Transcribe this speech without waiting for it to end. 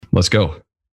Let's go.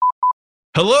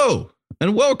 Hello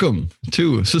and welcome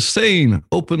to Sustain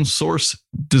Open Source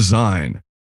Design.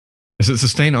 Is it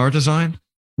Sustain Our Design?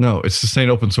 No, it's Sustain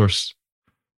Open Source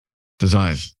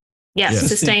Design. Yes,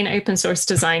 Sustain Open Source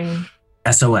Design.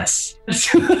 SOS.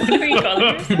 What do we call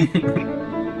it?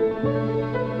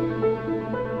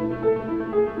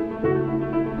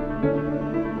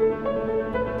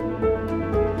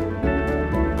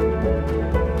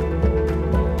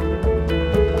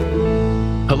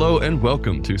 Hello and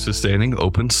welcome to Sustaining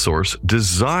Open Source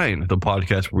Design, the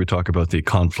podcast where we talk about the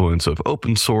confluence of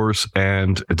open source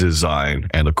and design,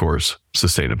 and of course,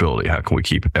 sustainability. How can we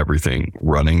keep everything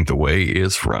running the way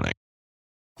it's running?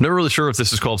 Never really sure if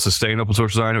this is called Sustain Open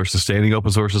Source Design or Sustaining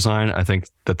Open Source Design. I think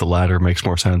that the latter makes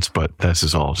more sense, but this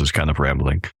is all just kind of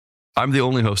rambling. I'm the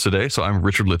only host today, so I'm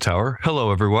Richard Littauer.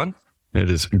 Hello, everyone. It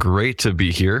is great to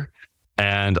be here.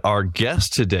 And our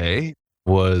guest today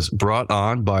was brought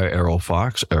on by Errol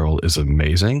Fox. Errol is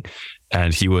amazing.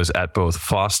 And he was at both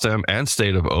FOSDEM and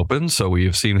State of Open. So we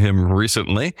have seen him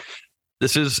recently.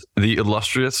 This is the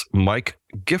illustrious Mike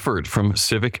Gifford from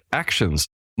CivicActions.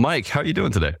 Mike, how are you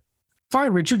doing today?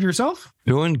 Fine, Richard. Yourself?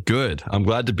 Doing good. I'm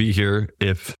glad to be here.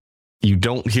 If you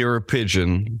don't hear a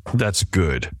pigeon, that's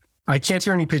good. I can't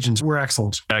hear any pigeons. We're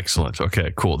excellent. Excellent.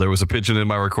 Okay, cool. There was a pigeon in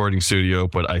my recording studio,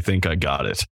 but I think I got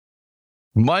it.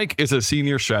 Mike is a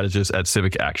senior strategist at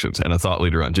CivicActions and a thought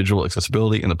leader on digital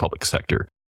accessibility in the public sector.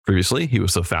 Previously, he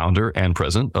was the founder and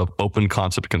president of Open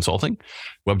Concept Consulting,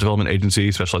 web development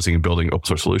agency specializing in building open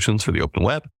source solutions for the open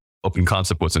web. Open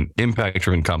Concept was an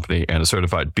impact-driven company and a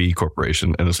certified B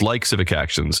corporation, and is like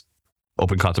CivicActions.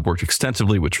 Open Concept worked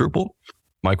extensively with Drupal.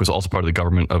 Mike was also part of the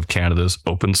Government of Canada's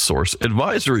Open Source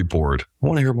Advisory Board. I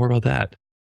want to hear more about that.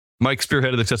 Mike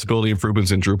spearheaded accessibility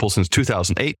improvements in Drupal since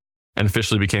 2008. And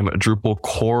officially became a Drupal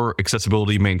core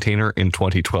accessibility maintainer in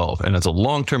 2012. And as a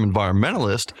long-term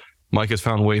environmentalist, Mike has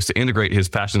found ways to integrate his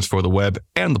passions for the web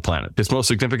and the planet. His most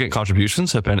significant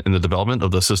contributions have been in the development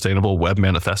of the Sustainable Web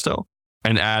Manifesto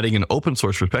and adding an open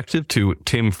source perspective to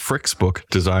Tim Frick's book,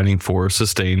 Designing for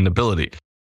Sustainability.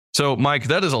 So, Mike,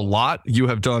 that is a lot. You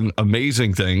have done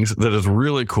amazing things. That is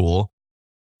really cool.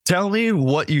 Tell me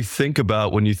what you think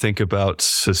about when you think about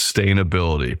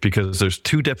sustainability, because there's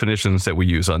two definitions that we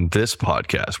use on this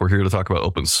podcast. We're here to talk about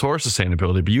open source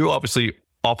sustainability, but you obviously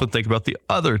often think about the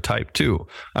other type too.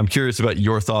 I'm curious about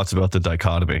your thoughts about the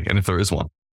dichotomy and if there is one.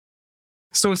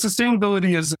 So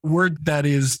sustainability is a word that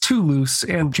is too loose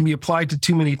and can be applied to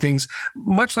too many things,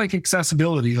 much like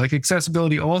accessibility. Like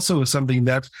accessibility also is something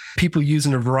that people use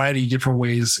in a variety of different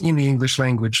ways in the English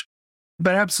language.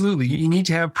 But absolutely, you need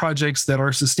to have projects that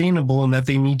are sustainable and that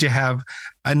they need to have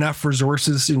enough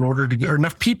resources in order to, or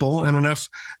enough people and enough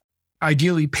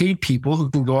ideally paid people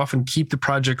who can go off and keep the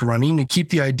project running and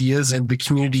keep the ideas and the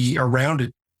community around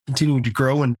it continuing to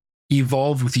grow and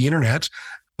evolve with the internet.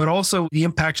 But also the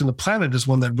impact on the planet is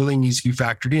one that really needs to be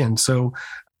factored in. So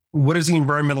what is the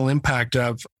environmental impact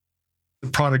of the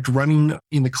product running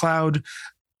in the cloud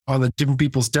on the different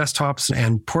people's desktops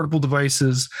and portable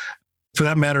devices? For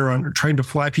that matter, on trying to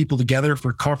fly people together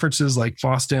for conferences like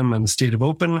FOSDEM and the State of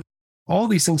Open. All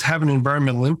these things have an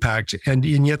environmental impact, and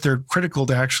yet they're critical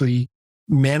to actually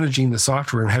managing the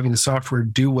software and having the software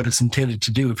do what it's intended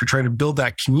to do. If you're trying to build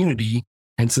that community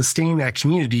and sustain that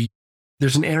community,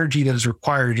 there's an energy that is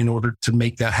required in order to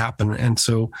make that happen. And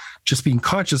so just being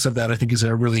conscious of that, I think, is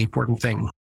a really important thing.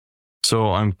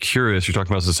 So I'm curious, you're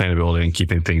talking about sustainability and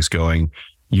keeping things going.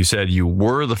 You said you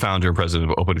were the founder and president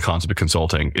of Open Concept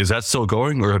Consulting. Is that still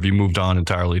going, or have you moved on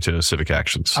entirely to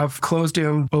CivicActions? I've closed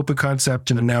down Open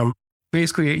Concept and now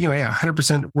basically,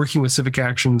 100% working with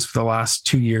CivicActions for the last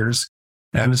 2 years.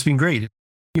 And it's been great.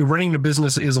 Running a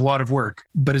business is a lot of work,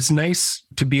 but it's nice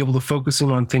to be able to focus in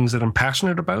on things that I'm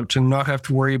passionate about and not have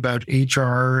to worry about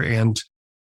HR and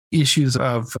issues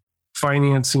of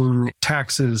financing,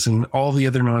 taxes, and all the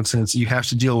other nonsense you have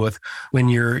to deal with when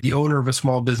you're the owner of a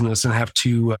small business and have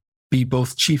to be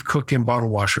both chief cook and bottle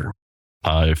washer.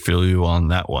 I feel you on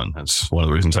that one. That's one of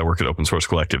the reasons I work at Open Source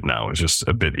Collective now. It's just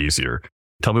a bit easier.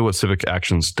 Tell me what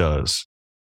CivicActions does.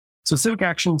 So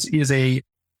CivicActions is a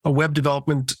web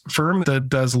development firm that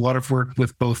does a lot of work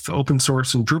with both open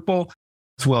source and Drupal,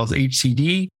 as well as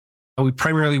HCD. We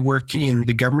primarily work in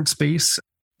the government space.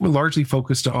 We're largely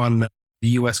focused on the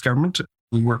US government.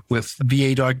 We work with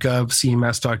va.gov,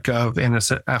 cms.gov,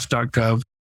 nsf.gov.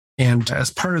 And as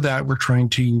part of that, we're trying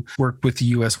to work with the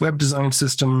US web design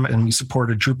system, and we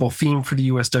support a Drupal theme for the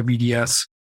US WDS.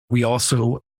 We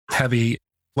also have a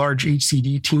large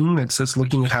HCD team that's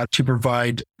looking at how to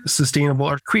provide sustainable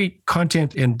or create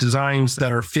content and designs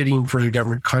that are fitting for the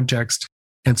government context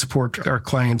and support our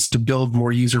clients to build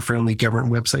more user-friendly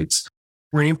government websites.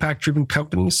 we're an impact-driven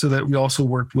company, so that we also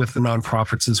work with the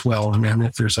nonprofits as well. And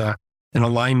if there's an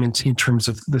alignment in terms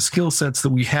of the skill sets that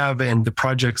we have and the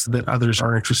projects that others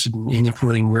are interested in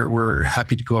implementing, we're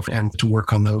happy to go up and to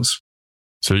work on those.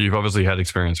 So you've obviously had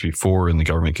experience before in the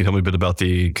government. Can you tell me a bit about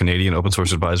the Canadian Open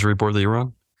Source Advisory Board that you were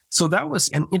on? So that was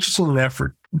an interesting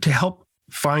effort to help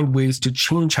find ways to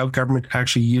change how government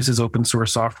actually uses open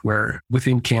source software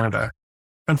within Canada.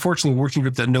 Unfortunately, a working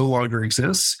group that no longer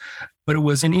exists, but it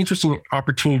was an interesting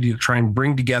opportunity to try and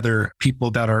bring together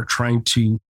people that are trying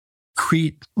to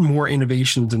create more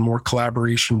innovations and more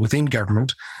collaboration within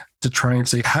government to try and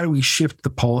say, how do we shift the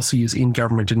policies in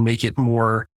government and make it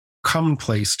more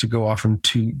commonplace to go off and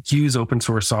to use open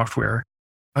source software?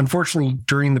 Unfortunately,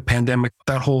 during the pandemic,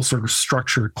 that whole sort of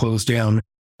structure closed down,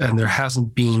 and there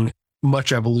hasn't been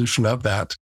much evolution of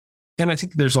that. And I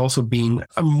think there's also been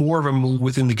more of a move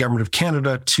within the government of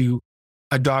Canada to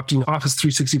adopting Office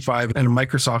 365 and a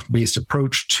Microsoft-based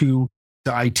approach to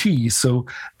the IT. So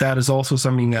that is also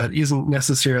something that isn't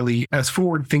necessarily as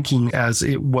forward-thinking as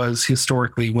it was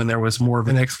historically, when there was more of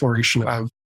an exploration of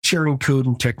sharing code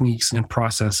and techniques and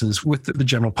processes with the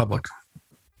general public.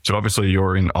 So obviously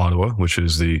you're in Ottawa, which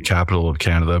is the capital of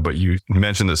Canada, but you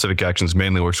mentioned that CivicActions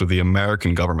mainly works with the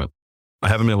American government. I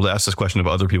haven't been able to ask this question of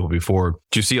other people before.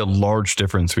 Do you see a large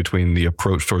difference between the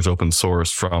approach towards open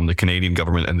source from the Canadian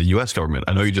government and the US government?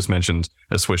 I know you just mentioned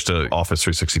a switch to Office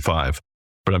 365,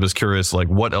 but I'm just curious, like,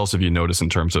 what else have you noticed in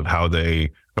terms of how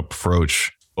they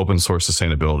approach open source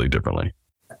sustainability differently?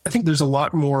 I think there's a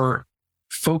lot more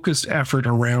focused effort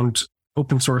around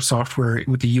open source software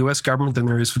with the US government than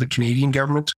there is for the Canadian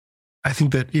government. I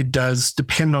think that it does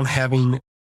depend on having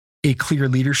a clear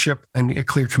leadership and a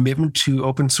clear commitment to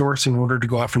open source in order to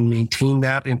go off and maintain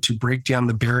that and to break down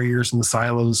the barriers and the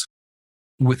silos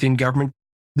within government.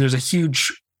 There's a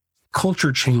huge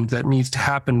culture change that needs to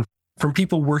happen from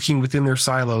people working within their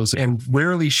silos and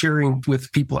rarely sharing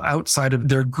with people outside of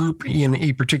their group in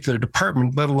a particular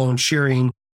department, let alone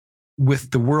sharing with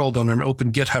the world on an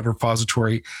open GitHub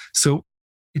repository. So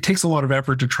it takes a lot of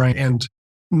effort to try and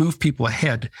move people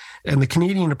ahead. And the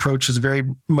Canadian approach has very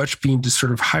much been to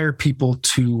sort of hire people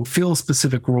to fill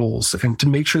specific roles and to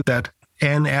make sure that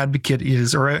an advocate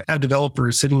is, or a developer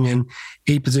is sitting in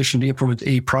a position to implement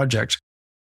a project.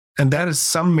 And that is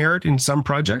some merit in some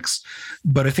projects.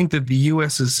 But I think that the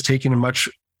US has taken a much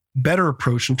better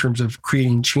approach in terms of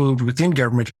creating change within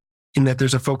government, in that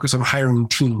there's a focus on hiring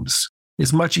teams.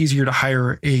 It's much easier to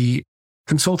hire a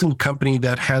consulting company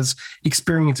that has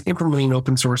experience implementing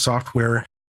open source software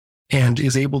and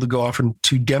is able to go off and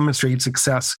to demonstrate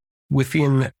success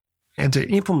within and to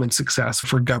implement success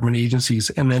for government agencies.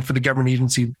 And then for the government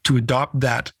agency to adopt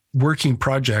that working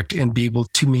project and be able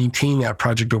to maintain that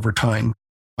project over time.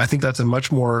 I think that's a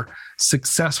much more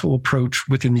successful approach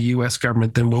within the US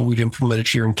government than what we've implemented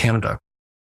here in Canada.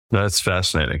 That's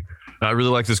fascinating. I really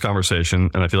like this conversation,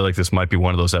 and I feel like this might be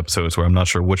one of those episodes where I'm not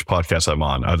sure which podcast I'm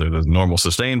on, either the normal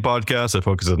sustain podcast that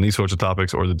focuses on these sorts of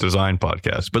topics or the design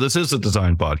podcast. But this is a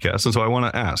design podcast. And so I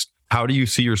want to ask, how do you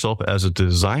see yourself as a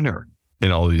designer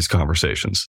in all of these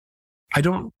conversations? I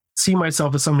don't see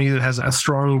myself as somebody that has a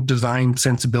strong design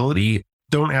sensibility.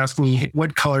 Don't ask me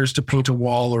what colors to paint a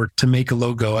wall or to make a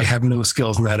logo. I have no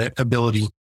skills in that ability.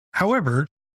 However,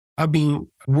 I've been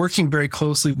working very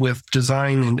closely with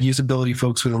design and usability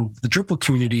folks within the Drupal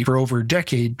community for over a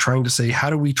decade, trying to say, how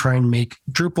do we try and make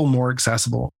Drupal more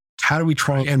accessible? How do we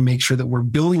try and make sure that we're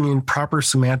building in proper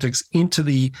semantics into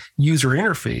the user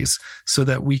interface so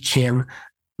that we can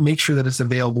make sure that it's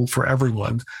available for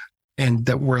everyone, and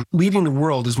that we're leading the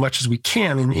world as much as we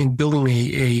can in building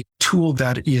a tool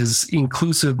that is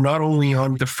inclusive, not only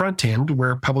on the front end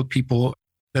where public people,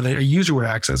 that a user would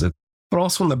access it, but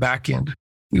also on the back end.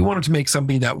 We wanted to make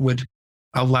something that would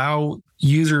allow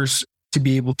users to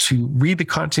be able to read the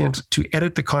content, to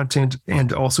edit the content,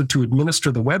 and also to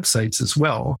administer the websites as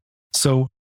well. So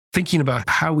thinking about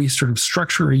how we sort of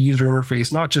structure a user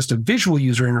interface, not just a visual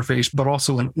user interface, but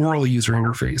also an oral user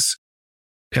interface.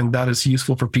 And that is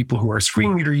useful for people who are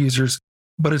screen reader users,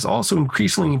 but it's also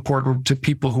increasingly important to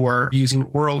people who are using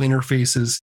oral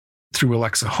interfaces through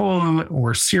Alexa Home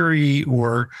or Siri,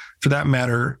 or for that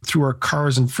matter, through our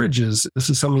cars and fridges. This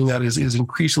is something that is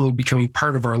increasingly becoming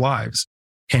part of our lives.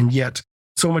 And yet,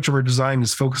 so much of our design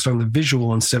is focused on the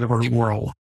visual instead of on the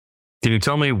oral. Can you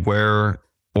tell me where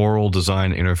oral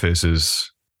design interfaces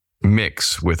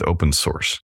mix with open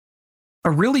source? A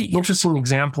really interesting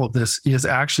example of this is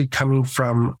actually coming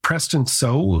from Preston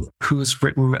So, who's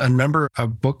written a number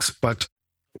of books, but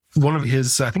one of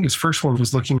his, I think his first one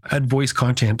was looking at voice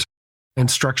content and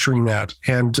structuring that.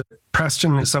 And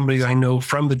Preston is somebody that I know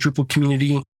from the Drupal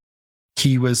community.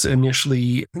 He was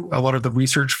initially, a lot of the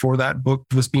research for that book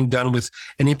was being done with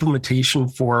an implementation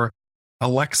for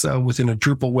Alexa within a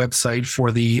Drupal website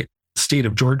for the state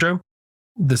of Georgia.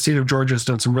 The state of Georgia has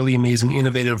done some really amazing,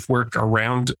 innovative work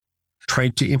around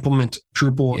trying to implement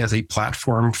Drupal as a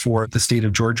platform for the state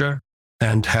of Georgia,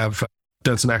 and have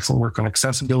done some excellent work on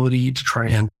accessibility to try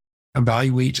and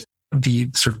evaluate the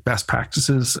sort of best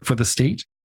practices for the state.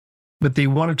 But they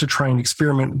wanted to try and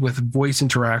experiment with voice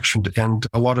interaction, and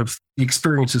a lot of the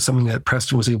experience is something that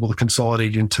Preston was able to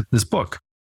consolidate into this book.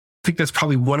 I think that's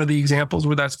probably one of the examples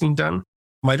where that's being done.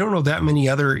 I don't know that many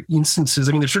other instances.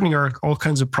 I mean, there certainly are all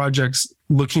kinds of projects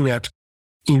looking at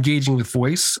engaging with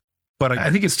voice, but I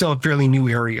think it's still a fairly new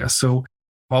area. So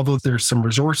although there's some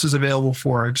resources available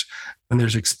for it and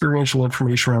there's experiential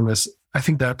information around this, I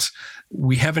think that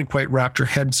we haven't quite wrapped our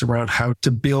heads around how to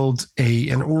build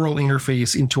an oral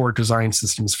interface into our design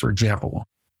systems, for example.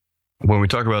 When we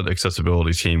talk about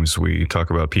accessibility teams, we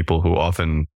talk about people who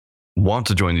often want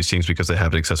to join these teams because they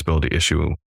have an accessibility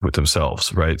issue with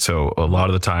themselves, right? So a lot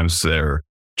of the times they're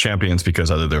champions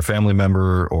because either their family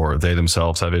member or they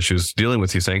themselves have issues dealing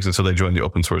with these things. And so they join the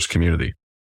open source community.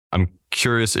 I'm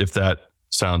curious if that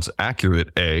sounds accurate,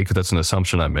 A, because that's an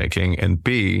assumption I'm making, and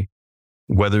B,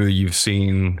 whether you've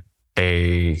seen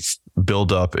a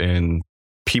buildup in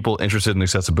people interested in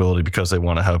accessibility because they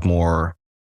want to have more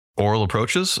oral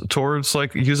approaches towards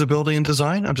like usability and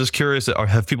design. I'm just curious,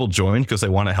 have people joined because they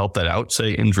want to help that out,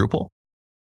 say in Drupal?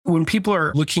 When people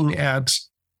are looking at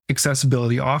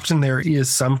accessibility, often there is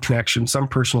some connection, some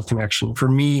personal connection. For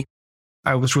me,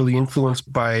 I was really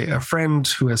influenced by a friend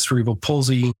who has cerebral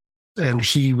palsy, and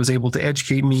he was able to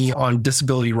educate me on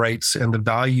disability rights and the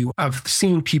value of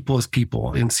seeing people as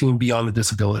people and seeing beyond the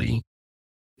disability.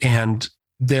 And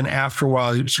then after a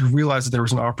while, I realized that there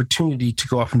was an opportunity to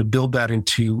go off and to build that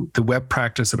into the web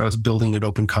practice that I was building at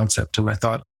Open Concept. And I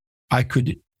thought I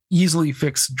could easily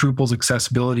fix Drupal's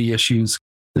accessibility issues.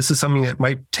 This is something that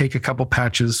might take a couple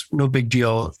patches, no big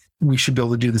deal. We should be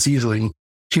able to do this easily.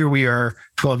 Here we are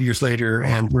 12 years later,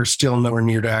 and we're still nowhere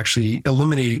near to actually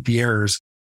eliminating the errors.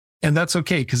 And that's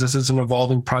okay, because this is an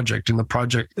evolving project, and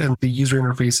the user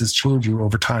interface is changing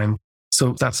over time.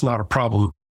 So that's not a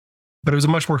problem. But it was a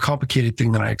much more complicated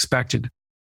thing than I expected.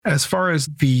 As far as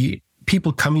the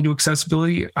people coming to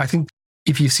accessibility, I think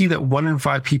if you see that 1 in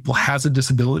 5 people has a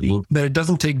disability, that it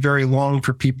doesn't take very long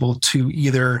for people to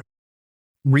either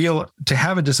to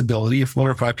have a disability, if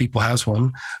 1 in 5 people has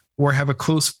one, or have a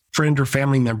close friend or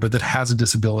family member that has a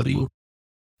disability.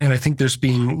 And I think there's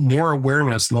been more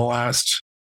awareness in the last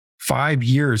 5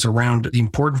 years around the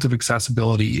importance of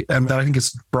accessibility. And that I think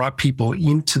it's brought people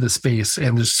into the space.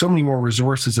 And there's so many more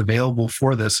resources available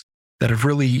for this that have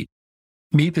really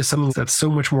made this something that's so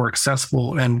much more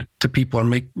accessible and to people, and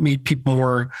made people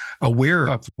more aware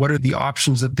of what are the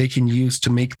options that they can use to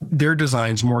make their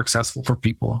designs more accessible for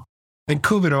people. And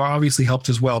COVID obviously helped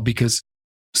as well, because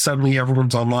suddenly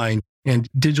everyone's online and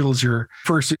digital is your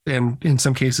first, and in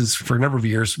some cases for a number of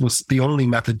years was the only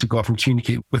method to go off and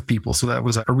communicate with people. So that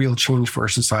was a real change for our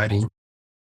society.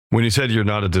 When you said you're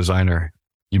not a designer,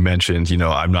 you mentioned,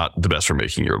 I'm not the best for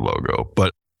making your logo,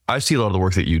 but I see a lot of the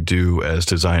work that you do as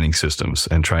designing systems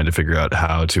and trying to figure out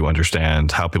how to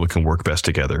understand how people can work best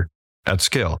together at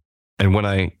scale. And when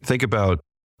I think about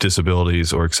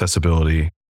disabilities or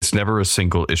accessibility, it's never a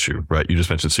single issue, right? You just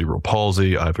mentioned cerebral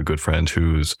palsy. I have a good friend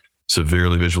who's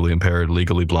severely visually impaired,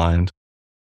 legally blind.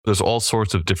 There's all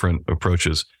sorts of different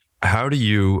approaches. How do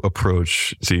you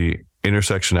approach the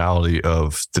intersectionality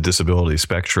of the disability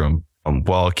spectrum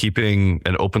while keeping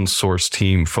an open source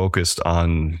team focused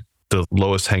on the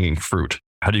lowest hanging fruit?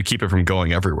 How do you keep it from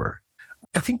going everywhere?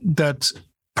 I think that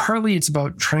partly it's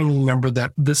about trying to remember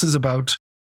that this is about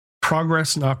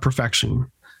progress, not perfection.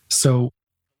 So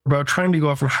about trying to go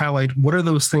off and highlight what are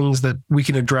those things that we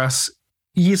can address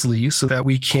easily so that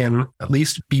we can at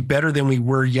least be better than we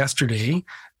were yesterday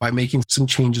by making some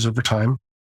changes over time.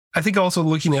 I think also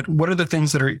looking at what are the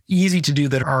things that are easy to do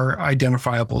that are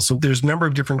identifiable. So there's a number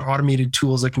of different automated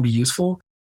tools that can be useful.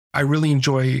 I really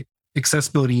enjoy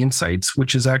Accessibility Insights,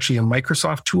 which is actually a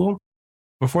Microsoft tool.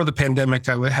 Before the pandemic,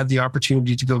 I had the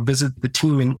opportunity to go visit the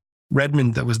team in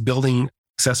Redmond that was building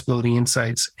Accessibility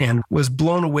Insights and was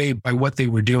blown away by what they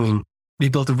were doing. They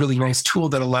built a really nice tool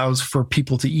that allows for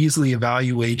people to easily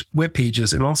evaluate web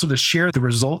pages and also to share the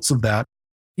results of that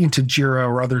into Jira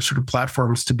or other sort of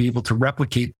platforms to be able to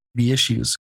replicate the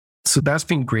issues. So that's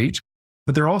been great.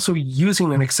 But they're also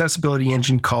using an accessibility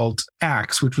engine called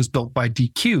Axe, which was built by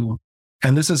DQ.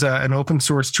 And this is an open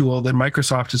source tool that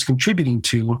Microsoft is contributing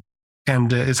to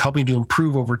and is helping to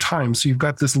improve over time. So you've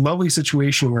got this lovely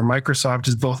situation where Microsoft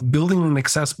is both building an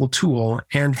accessible tool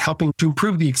and helping to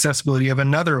improve the accessibility of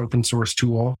another open source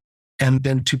tool, and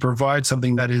then to provide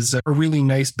something that is a really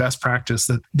nice best practice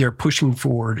that they're pushing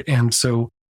forward. And so,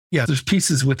 yeah, there's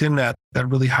pieces within that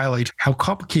really highlight how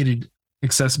complicated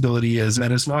accessibility is.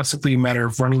 And it's not simply a matter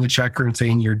of running the checker and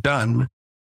saying you're done.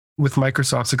 With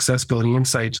Microsoft's Accessibility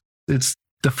Insight, it's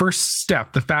the first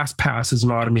step. The fast pass is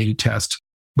an automated test,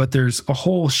 but there's a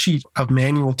whole sheet of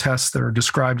manual tests that are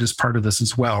described as part of this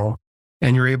as well.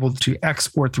 And you're able to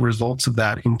export the results of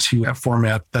that into a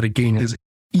format that, again, is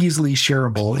easily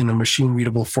shareable in a machine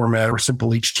readable format or simple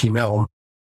HTML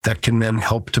that can then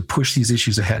help to push these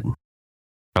issues ahead.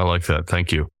 I like that.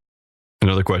 Thank you.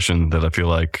 Another question that I feel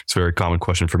like it's a very common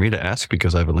question for me to ask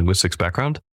because I have a linguistics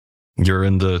background. You're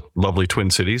in the lovely Twin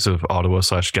Cities of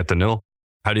Ottawa/Gatineau.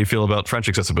 How do you feel about French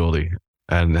accessibility?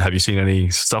 And have you seen any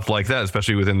stuff like that,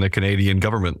 especially within the Canadian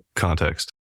government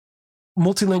context?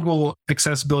 Multilingual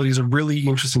accessibility is a really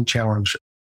interesting challenge,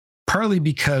 partly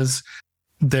because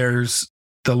there's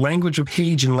the language of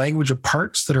page and language of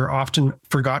parts that are often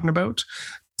forgotten about.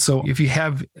 So if you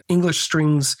have English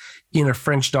strings in a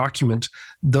French document,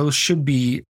 those should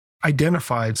be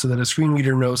identified so that a screen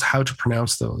reader knows how to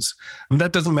pronounce those. And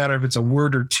that doesn't matter if it's a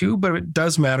word or two, but it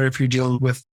does matter if you're dealing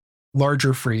with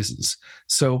larger phrases.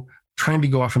 So trying to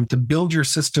go off and to build your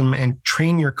system and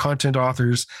train your content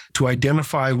authors to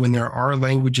identify when there are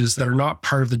languages that are not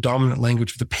part of the dominant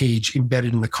language of the page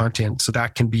embedded in the content. So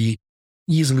that can be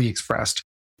easily expressed.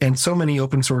 And so many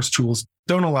open source tools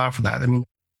don't allow for that. I mean,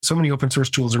 so many open source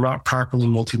tools are not properly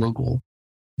multilingual.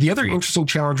 The other interesting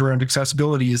challenge around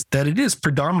accessibility is that it is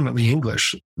predominantly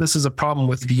English. This is a problem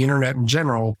with the internet in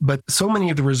general, but so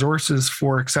many of the resources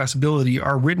for accessibility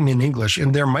are written in English,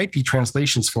 and there might be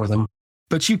translations for them,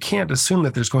 but you can't assume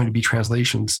that there's going to be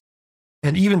translations.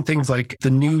 And even things like the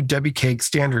new WCAG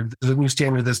standard, the new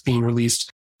standard that's being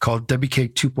released called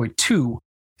WCAG 2.2,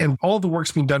 and all the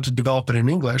work's being done to develop it in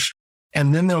English.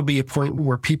 And then there'll be a point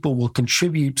where people will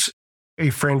contribute a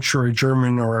French or a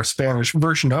German or a Spanish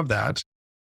version of that.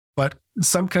 But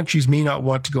some countries may not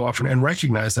want to go off and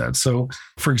recognize that. So,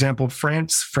 for example,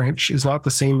 France French is not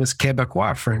the same as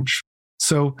Quebecois French.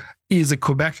 So is the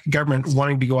Quebec government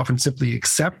wanting to go off and simply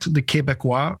accept the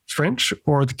Quebecois French,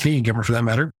 or the Canadian government for that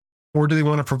matter? Or do they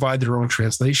want to provide their own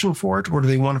translation for it? Or do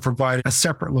they want to provide a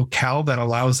separate locale that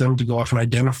allows them to go off and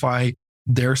identify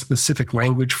their specific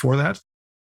language for that?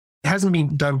 It hasn't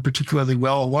been done particularly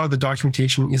well. A lot of the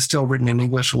documentation is still written in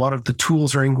English. A lot of the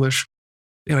tools are English.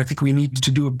 And I think we need to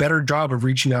do a better job of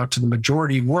reaching out to the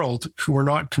majority world who are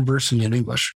not conversing in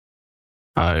English.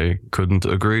 I couldn't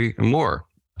agree more,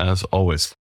 as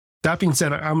always. That being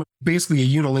said, I'm basically a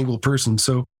unilingual person.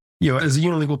 So, as a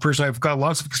unilingual person, I've got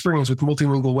lots of experience with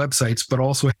multilingual websites, but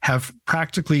also have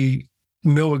practically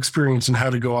no experience in how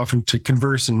to go off and to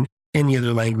converse in any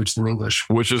other language than English.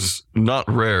 Which is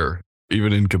not rare,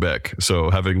 even in Quebec. So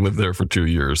having lived there for 2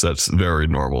 years, that's very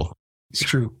normal. It's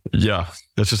true. Yeah,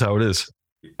 that's just how it is.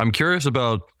 I'm curious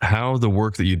about how the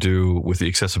work that you do with the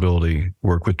accessibility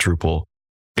work with Drupal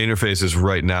interfaces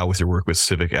right now with your work with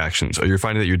CivicActions. Are you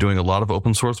finding that you're doing a lot of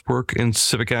open source work in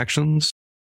CivicActions?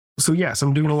 So yes,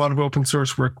 I'm doing a lot of open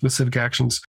source work with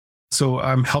CivicActions. So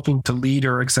I'm helping to lead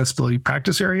our accessibility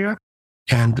practice area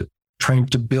and trying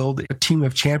to build a team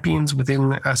of champions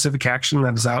within a CivicAction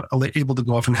that is able to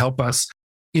go off and help us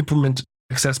implement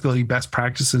accessibility best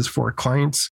practices for our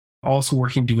clients. Also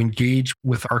working to engage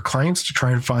with our clients to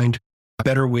try and find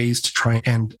better ways to try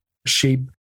and shape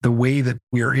the way that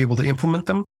we are able to implement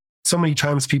them. So many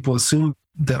times people assume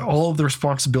that all of the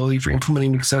responsibility for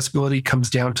implementing accessibility comes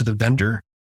down to the vendor,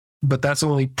 but that's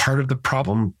only part of the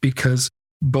problem, because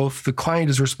both the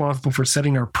client is responsible for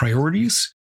setting our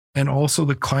priorities, and also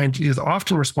the client is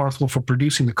often responsible for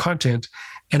producing the content.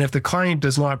 And if the client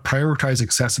does not prioritize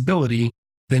accessibility,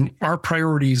 then our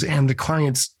priorities and the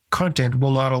client's content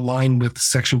will not align with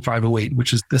Section 508,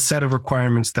 which is the set of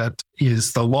requirements that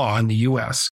is the law in the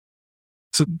US.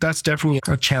 So that's definitely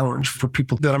a challenge for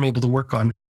people that I'm able to work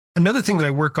on. Another thing that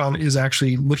I work on is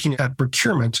actually looking at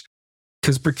procurement,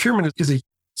 because procurement is a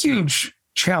huge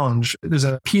challenge. There's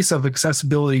a piece of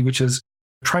accessibility which is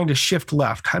trying to shift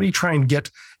left. How do you try and get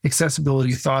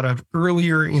accessibility thought of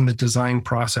earlier in the design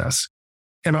process?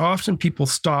 And often people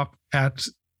stop at,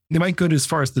 they might go to as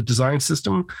far as the design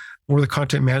system or the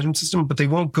content management system, but they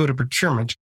won't go to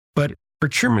procurement. But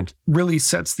procurement really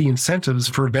sets the incentives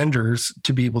for vendors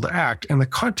to be able to act and the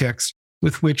context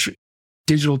with which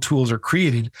digital tools are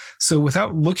created. So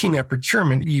without looking at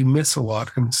procurement, you miss a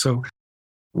lot. And so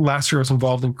last year I was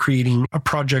involved in creating a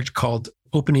project called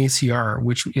OpenACR,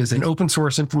 which is an open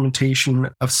source implementation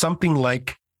of something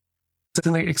like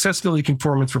an accessibility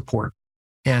conformance report.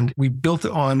 And we built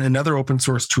it on another open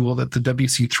source tool that the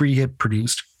WC3 had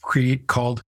produced,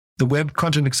 called the Web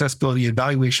Content Accessibility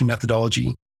Evaluation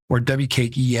Methodology, or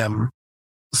WCAG-EM.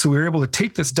 So we were able to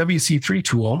take this WC3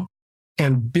 tool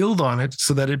and build on it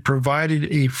so that it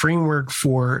provided a framework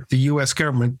for the US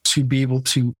government to be able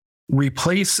to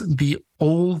replace the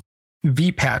old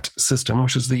VPAT system,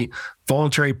 which is the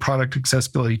Voluntary Product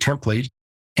Accessibility Template,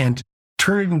 and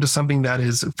turn it into something that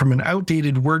is from an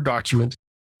outdated Word document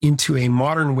into a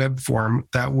modern web form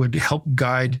that would help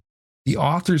guide the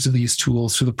authors of these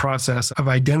tools through the process of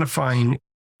identifying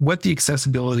what the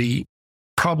accessibility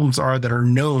problems are that are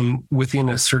known within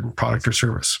a certain product or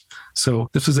service. So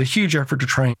this was a huge effort to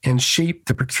try and shape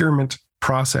the procurement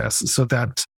process so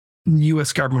that the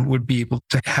US government would be able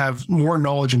to have more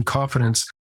knowledge and confidence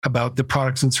about the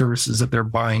products and services that they're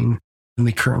buying than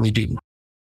they currently do.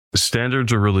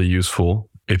 Standards are really useful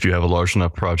if you have a large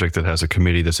enough project that has a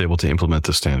committee that's able to implement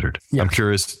the standard. Yeah. I'm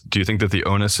curious, do you think that the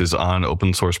onus is on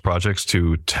open source projects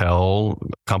to tell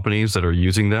companies that are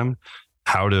using them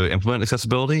how to implement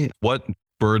accessibility? What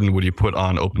burden would you put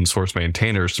on open source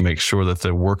maintainers to make sure that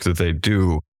the work that they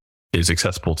do is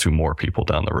accessible to more people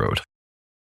down the road?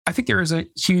 I think there is a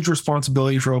huge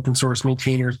responsibility for open source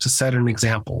maintainers to set an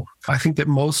example. I think that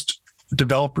most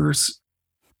developers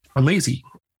are lazy.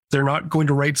 They're not going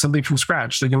to write something from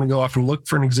scratch. They're going to go off and look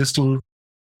for an existing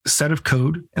set of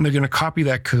code, and they're going to copy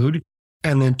that code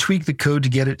and then tweak the code to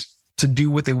get it to do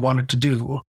what they want it to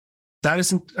do. That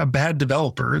isn't a bad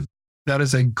developer. That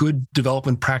is a good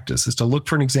development practice, is to look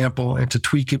for an example and to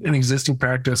tweak an existing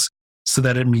practice so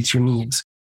that it meets your needs.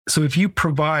 So if you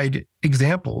provide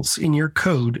examples in your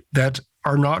code that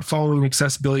are not following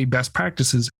accessibility best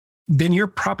practices, then you're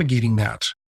propagating that.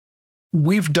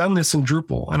 We've done this in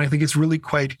Drupal, and I think it's really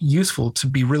quite useful to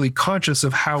be really conscious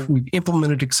of how we've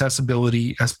implemented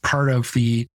accessibility as part of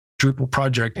the Drupal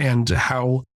project and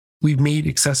how we've made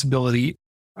accessibility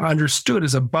understood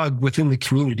as a bug within the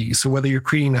community. So whether you're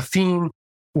creating a theme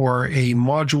or a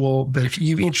module, that if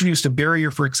you've introduced a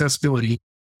barrier for accessibility,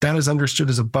 that is understood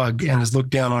as a bug and is looked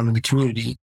down on in the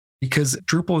community, because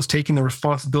Drupal is taking the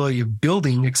responsibility of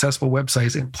building accessible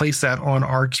websites and place that on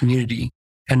our community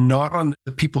and not on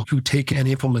the people who take and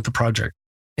implement the project.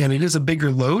 And it is a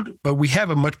bigger load, but we have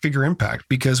a much bigger impact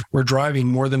because we're driving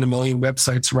more than 1 million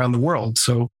websites around the world.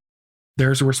 So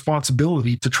there's a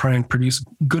responsibility to try and produce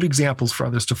good examples for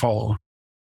others to follow.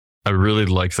 I really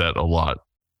like that a lot.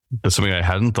 That's something I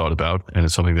hadn't thought about, and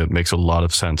it's something that makes a lot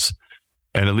of sense.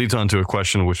 And it leads on to a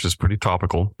question which is pretty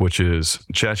topical, which is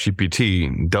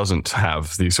ChatGPT doesn't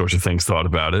have these sorts of things thought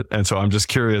about it. And so I'm just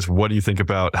curious, what do you think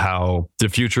about how the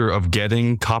future of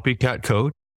getting copycat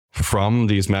code from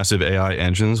these massive AI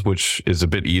engines, which is a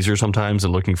bit easier sometimes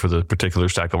than looking for the particular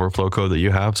Stack Overflow code that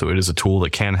you have? So it is a tool that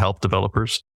can help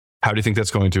developers. How do you think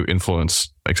that's going to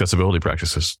influence accessibility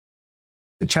practices?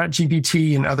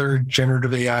 ChatGPT and other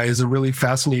generative AI is a really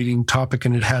fascinating topic,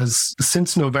 and it has,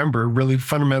 since November, really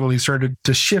fundamentally started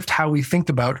to shift how we think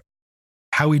about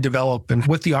how we develop and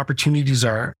what the opportunities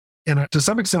are. And to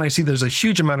some extent, I see there's a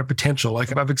huge amount of potential.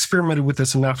 Like, I've experimented with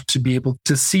this enough to be able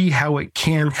to see how it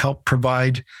can help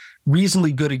provide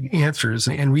reasonably good answers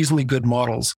and reasonably good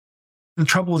models. The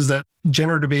trouble is that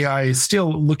generative AI is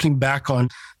still looking back on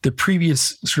the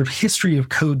previous sort of history of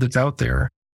code that's out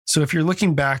there. So if you're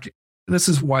looking back, this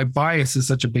is why bias is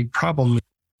such a big problem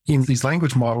in these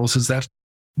language models, is that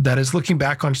is looking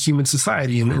back on human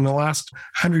society. And in the last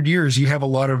 100 years, you have a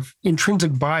lot of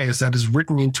intrinsic bias that is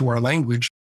written into our language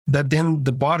that then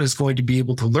the bot is going to be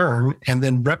able to learn and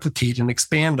then replicate and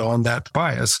expand on that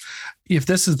bias. If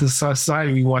this is the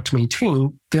society we want to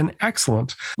maintain, then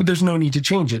excellent. There's no need to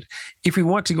change it. If we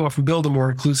want to go off and build a more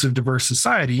inclusive, diverse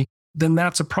society, then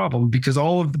that's a problem, because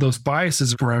all of those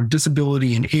biases around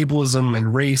disability and ableism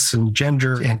and race and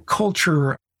gender and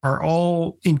culture are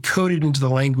all encoded into the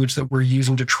language that we're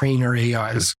using to train our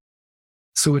AIs.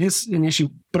 So it is an issue,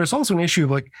 but it's also an issue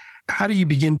of, like, how do you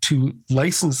begin to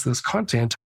license this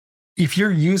content? If you're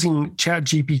using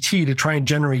ChatGPT to try and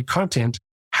generate content,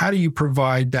 how do you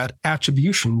provide that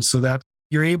attribution so that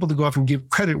you're able to go off and give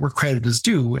credit where credit is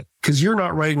due? Because you're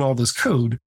not writing all this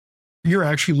code. You're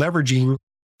actually leveraging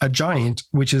a giant,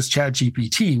 which is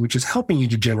ChatGPT, which is helping you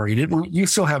to generate it. And you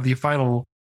still have the final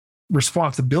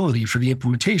responsibility for the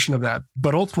implementation of that.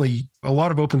 But ultimately, a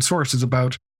lot of open source is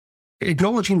about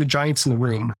acknowledging the giants in the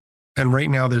room. And right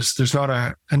now, there's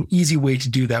not an easy way to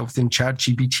do that within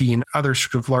ChatGPT and other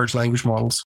sort of large language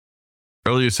models.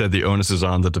 Earlier you said the onus is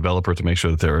on the developer to make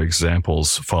sure that their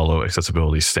examples follow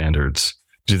accessibility standards.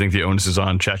 Do you think the onus is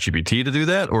on ChatGPT to do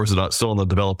that, or is it not still on the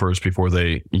developers before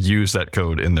they use that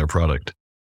code in their product?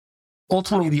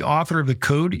 Ultimately, the author of the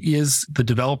code is the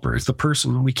developer, is the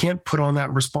person. We can't put on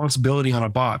that responsibility on a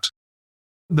bot.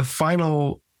 The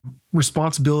final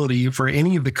responsibility for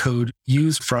any of the code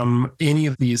used from any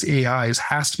of these AIs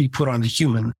has to be put on the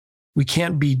human. We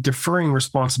can't be deferring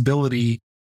responsibility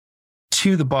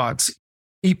to the bots.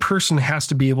 A person has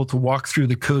to be able to walk through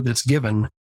the code that's given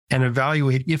and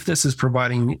evaluate if this is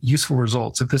providing useful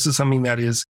results, if this is something that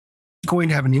is going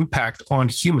to have an impact on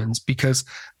humans, because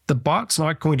the bot's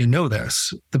not going to know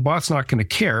this. The bot's not going to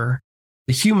care.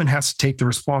 The human has to take the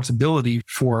responsibility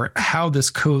for how this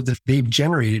code that they've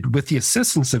generated with the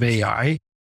assistance of AI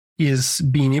is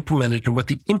being implemented and what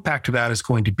the impact of that is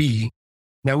going to be.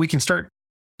 Now we can start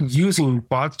using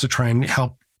bots to try and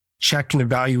help check and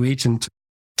evaluate and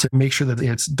to make sure that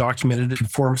it's documented, it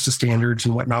conforms to standards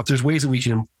and whatnot. There's ways that we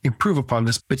can improve upon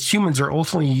this, but humans are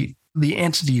ultimately the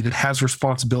entity that has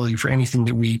responsibility for anything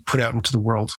that we put out into the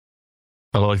world.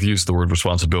 I like to use the word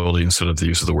responsibility instead of the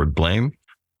use of the word blame.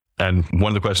 And one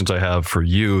of the questions I have for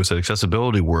you is that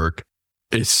accessibility work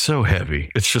is so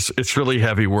heavy. It's really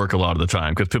heavy work a lot of the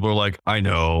time because people are like, I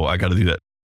know, I got to do that.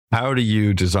 How do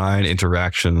you design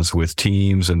interactions with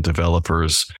teams and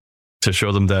developers to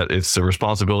show them that it's a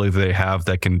responsibility they have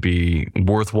that can be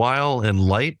worthwhile and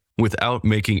light without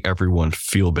making everyone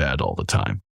feel bad all the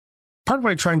time? Part of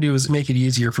what I try and do is make it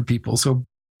easier for people. So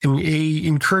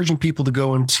encouraging people to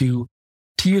go into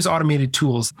to use automated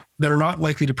tools that are not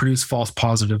likely to produce false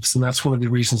positives. And that's one of the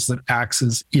reasons that Axe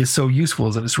is so useful,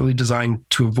 is that it's really designed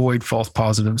to avoid false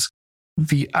positives.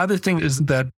 The other thing is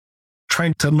that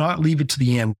trying to not leave it to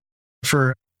the end.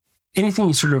 For anything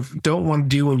you sort of don't want to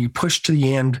do when you push to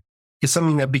the end is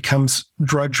something that becomes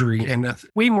drudgery and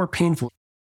way more painful.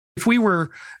 If we were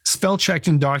spell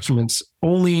checking documents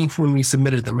only when we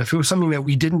submitted them, if it was something that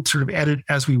we didn't sort of edit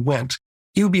as we went,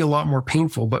 it would be a lot more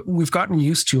painful. But we've gotten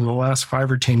used to in the last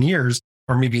 5 or 10 years,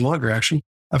 or maybe longer actually,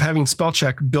 of having spell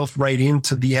check built right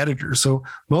into the editor. So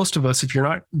most of us, if you're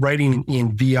not writing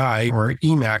in VI or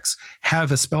Emacs,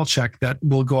 have a spell check that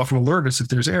will go off and alert us if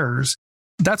there's errors.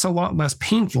 That's a lot less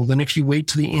painful than if you wait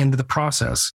to the end of the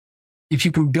process. If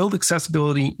you can build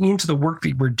accessibility into the work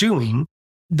that we're doing,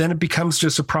 then it becomes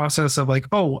just a process of like,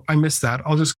 oh, I missed that.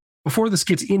 Before this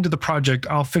gets into the project,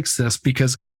 I'll fix this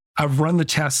because I've run the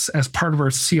tests as part of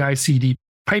our CI/CD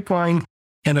pipeline,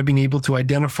 and I've been able to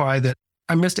identify that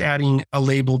I missed adding a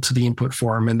label to the input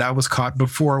form, and that was caught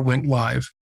before it went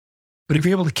live. But if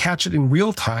you're able to catch it in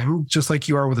real time, just like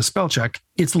you are with a spell check,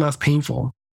 it's less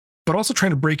painful. But also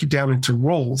trying to break it down into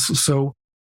roles. So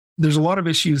there's a lot of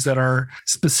issues that are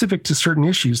specific to certain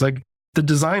issues, like the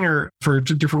designer for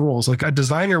different roles. Like a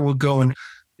designer will go and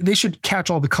they should catch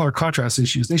all the color contrast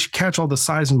issues. They should catch all the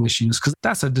sizing issues because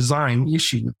that's a design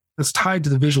issue that's tied to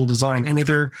the visual design. And if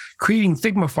they're creating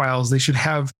Figma files, they should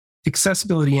have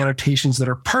accessibility annotations that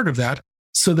are part of that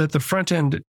so that the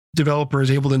front-end developer is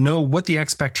able to know what the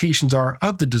expectations are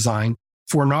of the design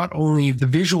for not only the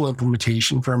visual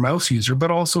implementation for a mouse user, but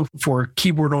also for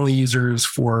keyboard-only users,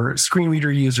 for screen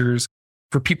reader users,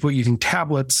 for people using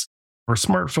tablets or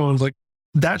smartphones. Like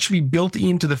that should be built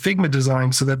into the Figma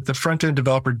design so that the front-end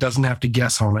developer doesn't have to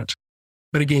guess on it.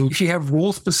 But again, if you have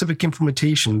role-specific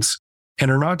implementations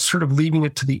and are not sort of leaving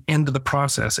it to the end of the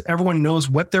process, everyone knows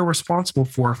what they're responsible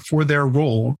for their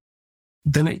role,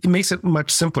 then it makes it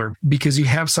much simpler because you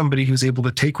have somebody who's able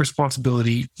to take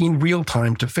responsibility in real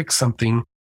time to fix something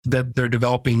that they're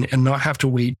developing and not have to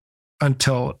wait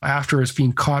until after it's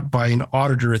being caught by an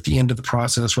auditor at the end of the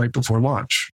process right before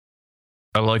launch.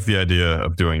 I like the idea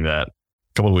of doing that.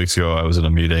 A couple of weeks ago, I was in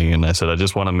a meeting and I said, I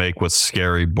just want to make what's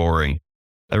scary boring.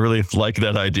 I really like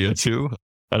that idea too.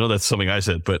 I know that's something I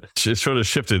said, but it sort of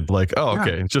shifted like, oh,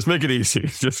 okay, just make it easy.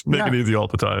 Just make it easy all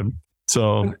the time.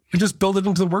 So and just build it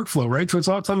into the workflow, right? So it's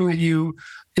not something that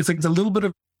it's like a little bit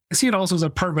of, I see it also as a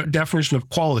part of a definition of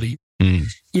quality.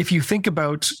 If you think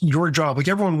about your job, like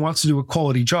everyone wants to do a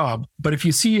quality job, but if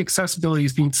you see accessibility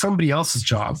as being somebody else's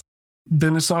job,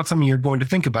 then it's not something you're going to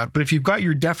think about. But if you've got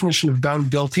your definition of bound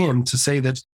built in to say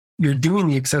that you're doing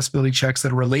the accessibility checks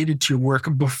that are related to your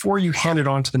work before you hand it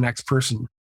on to the next person,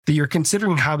 that you're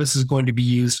considering how this is going to be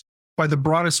used by the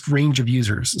broadest range of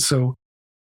users. So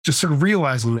just sort of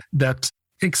realizing that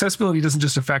accessibility doesn't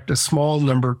just affect a small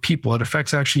number of people. It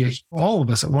affects actually all of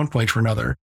us at one point or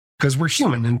another because we're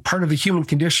human. And part of the human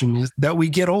condition is that we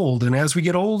get old. And as we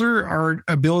get older, our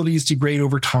abilities degrade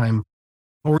over time.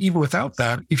 Or even without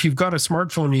that, if you've got a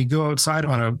smartphone and you go outside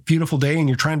on a beautiful day and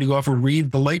you're trying to go off and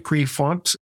read the light gray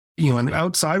font, and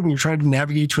outside when you're trying to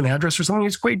navigate to an address or something,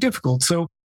 it's quite difficult. So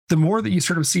the more that you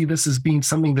sort of see this as being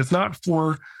something that's not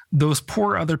for those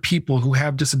poor other people who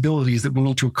have disabilities that we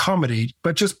need to accommodate,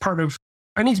 but just part of,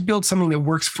 I need to build something that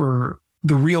works for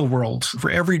the real world,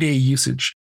 for everyday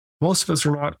usage. Most of us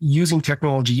are not using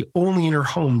technology only in our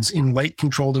homes in light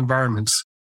controlled environments.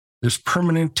 There's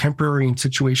permanent, temporary, and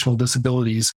situational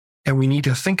disabilities. And we need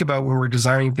to think about when we're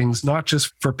designing things, not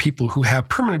just for people who have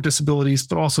permanent disabilities,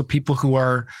 but also people who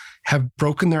have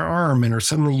broken their arm and are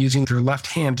suddenly using their left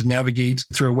hand to navigate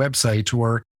through a website,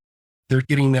 or they're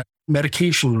getting that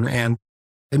medication and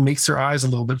it makes their eyes a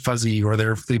little bit fuzzy, or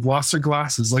they've lost their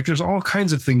glasses. Like, there's all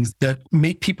kinds of things that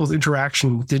make people's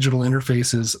interaction with digital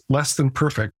interfaces less than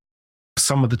perfect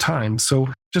some of the time. So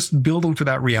just building for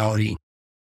that reality.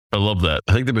 I love that.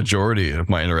 I think the majority of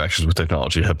my interactions with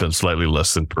technology have been slightly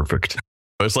less than perfect.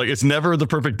 It's like, it's never the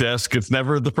perfect desk. It's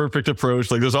never the perfect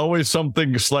approach. Like, there's always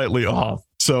something slightly off.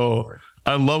 So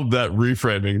I love that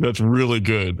reframing. That's really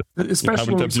good.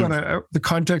 Especially when it's the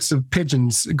context of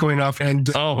pigeons going off and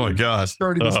oh my gosh,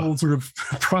 starting this whole sort of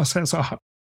process off.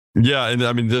 Yeah. And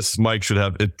I mean, this mic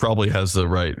it probably has the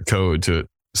right code to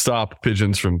stop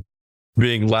pigeons from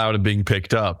being loud and being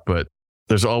picked up, but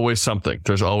there's always something.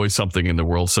 There's always something in the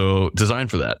world. So design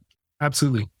for that.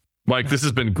 Absolutely. Mike, this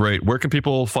has been great. Where can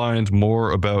people find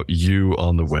more about you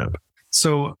on the web?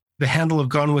 So the handle I've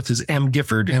gone with is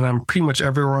Gifford, and I'm pretty much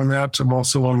everywhere on that. I'm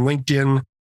also on LinkedIn.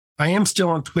 I am still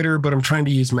on Twitter, but I'm trying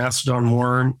to use Mastodon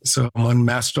more. So I'm on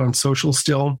Mastodon Social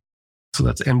still. So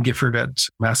that's Gifford at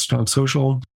Mastodon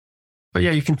Social. But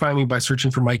yeah, you can find me by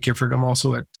searching for Mike Gifford. I'm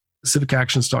also at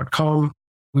CivicActions.com.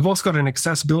 We've also got an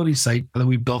accessibility site that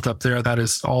we've built up there that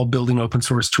is all building open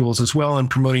source tools as well and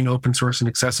promoting open source and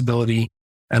accessibility.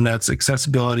 And that's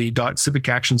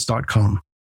accessibility.civicactions.com.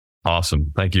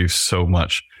 Awesome. Thank you so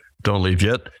much. Don't leave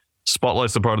yet.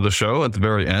 Spotlight's the part of the show at the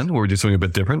very end where we do something a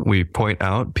bit different. We point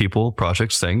out people,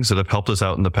 projects, things that have helped us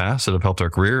out in the past, that have helped our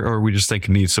career, or we just think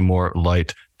need some more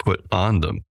light put on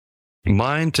them.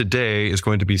 Mine today is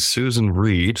going to be Susan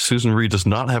Reed. Susan Reed does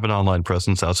not have an online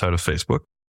presence outside of Facebook,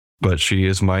 but she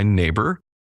is my neighbor,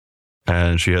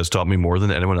 and she has taught me more than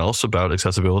anyone else about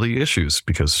accessibility issues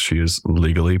because she is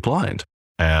legally blind.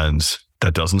 And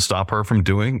that doesn't stop her from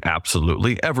doing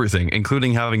absolutely everything,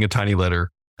 including having a tiny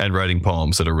letter and writing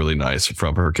poems that are really nice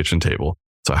from her kitchen table.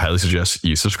 So I highly suggest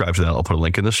you subscribe to that. I'll put a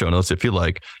link in the show notes if you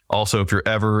like. Also, if you're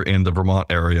ever in the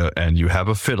Vermont area and you have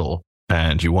a fiddle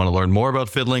and you want to learn more about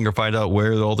fiddling or find out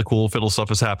where all the cool fiddle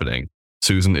stuff is happening,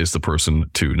 Susan is the person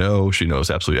to know. She knows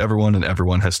absolutely everyone, and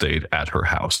everyone has stayed at her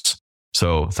house.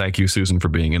 So thank you, Susan, for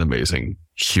being an amazing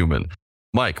human.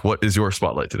 Mike, what is your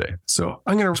spotlight today? So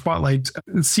I'm going to spotlight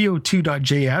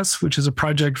CO2.js, which is a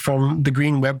project from the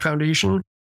Green Web Foundation.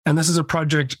 And this is a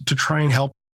project to try and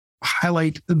help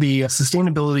highlight the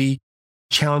sustainability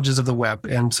challenges of the web.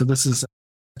 And so this is a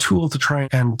tool to try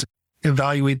and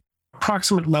evaluate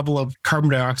approximate level of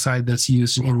carbon dioxide that's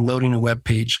used in loading a web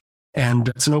page. And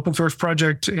it's an open source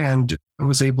project, and I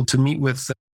was able to meet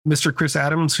with Mr. Chris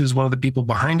Adams, who's one of the people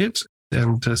behind it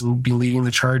and has been leading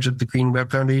the charge at the Green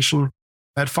Web Foundation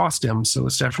at FOSDEM. So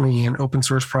it's definitely an open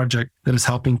source project that is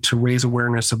helping to raise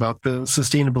awareness about the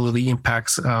sustainability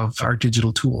impacts of our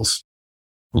digital tools.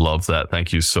 Love that.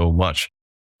 Thank you so much.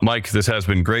 Mike, this has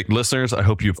been great. Listeners, I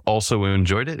hope you've also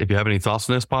enjoyed it. If you have any thoughts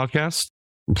on this podcast,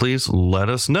 please let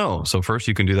us know. So first,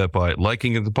 you can do that by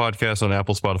liking the podcast on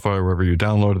Apple, Spotify, wherever you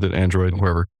downloaded it, Android,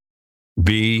 wherever.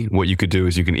 B, what you could do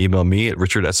is you can email me at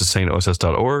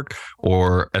richard@sustainoss.org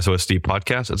or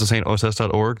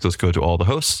sosdpodcast@sustainoss.org. Those go to all the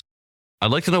hosts. I'd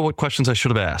like to know what questions I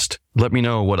should have asked. Let me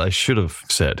know what I should have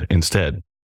said instead.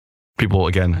 People,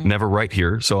 again, never write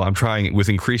here. So I'm trying with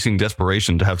increasing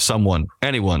desperation to have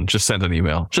anyone, just send an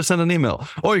email. Just send an email.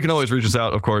 Or you can always reach us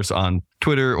out, of course, on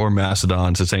Twitter or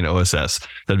Mastodon, SustainOSS.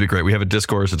 That'd be great. We have a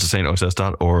discourse at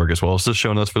sustainoss.org, as well as the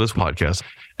show notes for this podcast,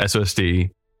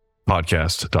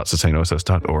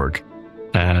 sosdpodcast.sustainoss.org.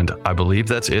 And I believe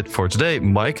that's it for today.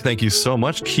 Mike, thank you so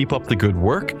much. Keep up the good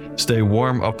work. Stay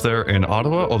warm up there in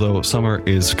Ottawa, although summer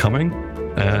is coming.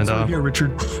 And here,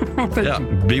 Richard. yeah,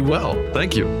 be well.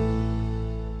 Thank you.